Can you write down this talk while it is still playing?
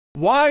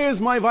Why is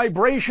my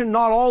vibration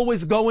not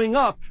always going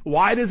up?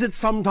 Why does it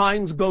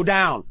sometimes go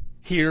down?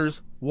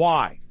 Here's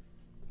why.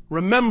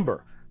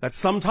 Remember that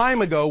some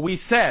time ago we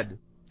said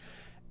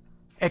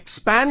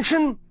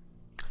expansion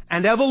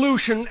and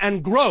evolution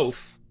and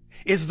growth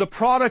is the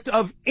product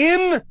of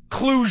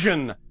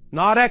inclusion,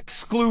 not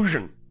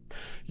exclusion.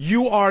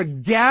 You are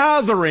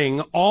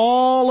gathering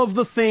all of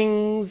the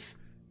things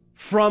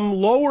from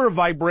lower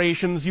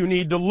vibrations you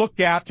need to look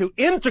at to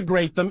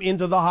integrate them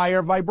into the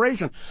higher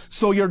vibration.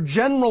 So your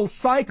general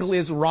cycle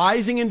is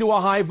rising into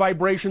a high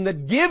vibration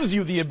that gives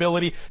you the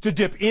ability to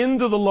dip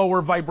into the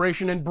lower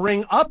vibration and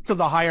bring up to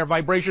the higher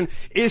vibration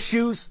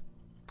issues,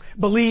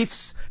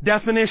 beliefs,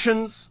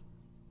 definitions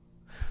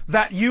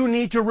that you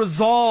need to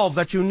resolve,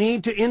 that you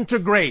need to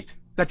integrate,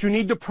 that you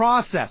need to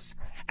process.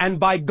 And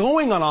by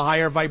going on a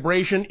higher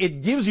vibration,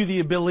 it gives you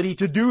the ability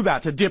to do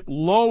that, to dip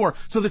lower,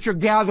 so that you're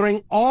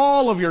gathering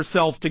all of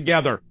yourself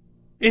together,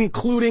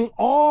 including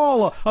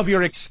all of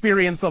your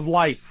experience of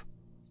life.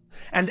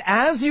 And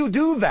as you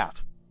do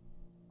that,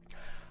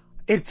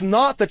 it's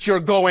not that you're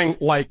going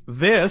like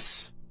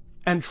this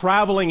and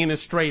traveling in a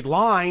straight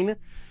line.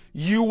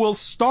 You will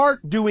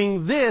start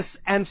doing this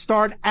and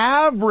start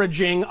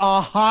averaging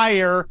a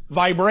higher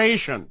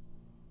vibration.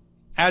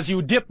 As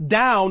you dip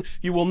down,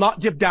 you will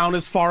not dip down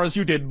as far as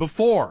you did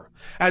before.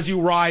 As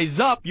you rise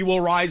up, you will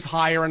rise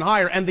higher and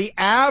higher. And the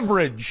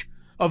average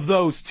of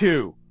those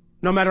two,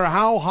 no matter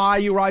how high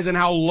you rise and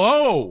how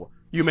low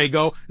you may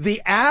go,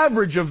 the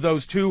average of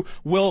those two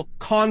will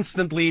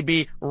constantly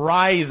be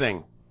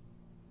rising.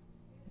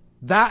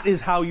 That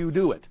is how you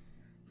do it.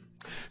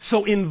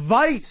 So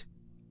invite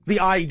the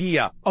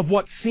idea of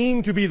what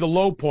seem to be the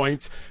low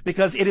points,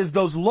 because it is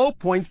those low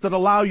points that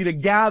allow you to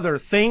gather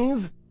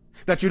things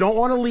that you don't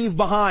want to leave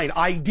behind,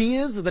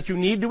 ideas that you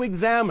need to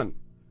examine,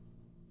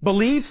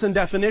 beliefs and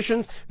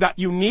definitions that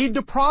you need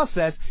to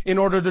process in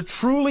order to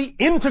truly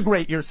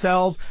integrate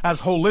yourselves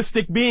as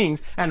holistic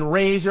beings and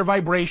raise your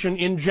vibration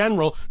in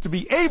general to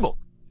be able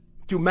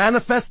to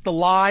manifest the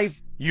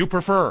life you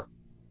prefer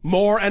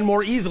more and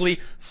more easily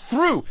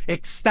through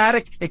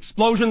ecstatic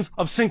explosions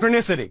of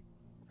synchronicity.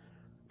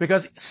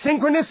 Because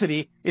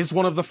synchronicity is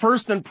one of the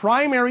first and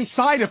primary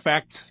side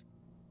effects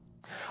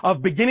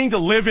of beginning to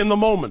live in the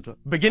moment,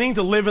 beginning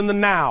to live in the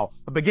now,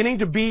 beginning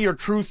to be your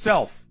true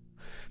self.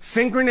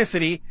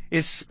 Synchronicity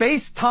is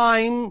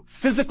space-time,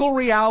 physical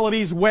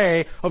reality's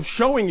way of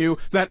showing you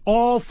that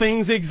all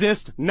things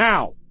exist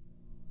now.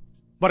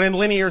 But in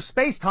linear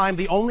space-time,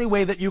 the only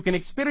way that you can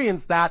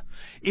experience that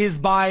is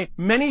by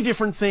many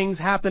different things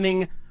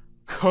happening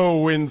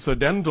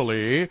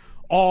coincidentally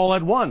all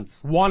at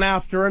once, one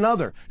after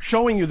another,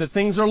 showing you that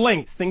things are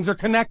linked, things are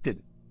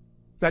connected,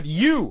 that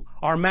you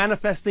are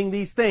manifesting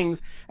these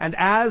things. And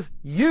as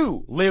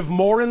you live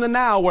more in the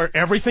now where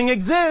everything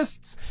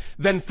exists,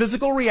 then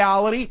physical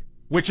reality,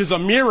 which is a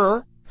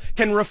mirror,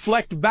 can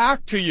reflect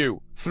back to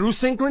you through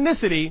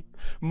synchronicity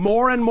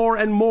more and more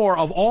and more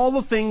of all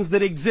the things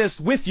that exist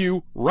with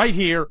you right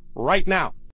here, right now.